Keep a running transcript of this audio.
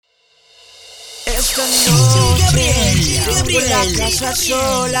Esta noche tengo la casa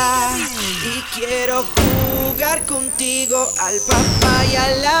sola y quiero jugar contigo al papá y a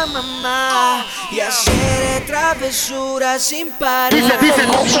la mamá y hacer travesuras sin parar. Esta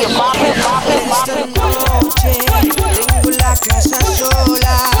noche tengo la casa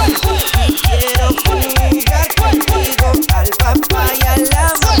sola y quiero jugar contigo al papá y a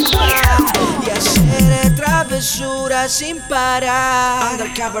la mamá y hacer travesuras sin parar.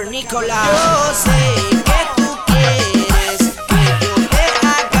 Undercover Nicolás. Yo sé que tú quieres que yo te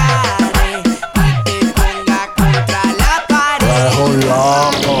agarre y te ponga contra la pared. Yo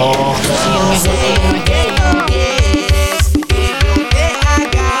sé que tú quieres que yo te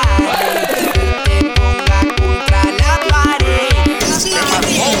agarre y te ponga contra la pared.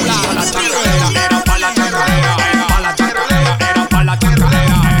 Pa' la chancadera, era pa' la chancadera, era pa' la chancadera, era pa' la chancadera,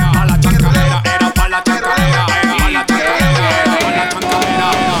 era pa' la chancadera, era pa' la chancadera, era pa' la chancadera, era pa' la chancadera,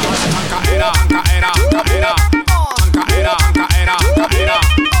 era chancadera, chancadera, chancadera, chancadera, chancadera, chancadera,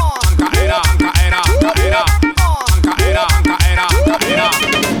 chancadera, chancadera, chancadera, chancadera.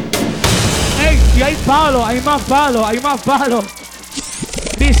 Ey, si hay palo, hay más palo, hay más palo.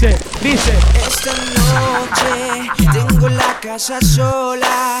 Dice. Esta noche tengo la casa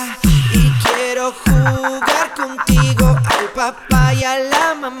sola y quiero jugar contigo al papá y a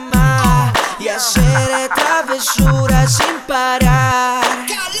la mamá y hacer travesuras sin parar.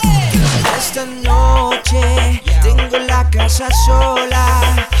 Esta noche tengo la casa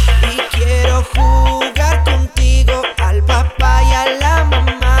sola y quiero jugar contigo al papá y a la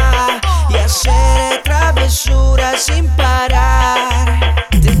mamá y hacer travesuras sin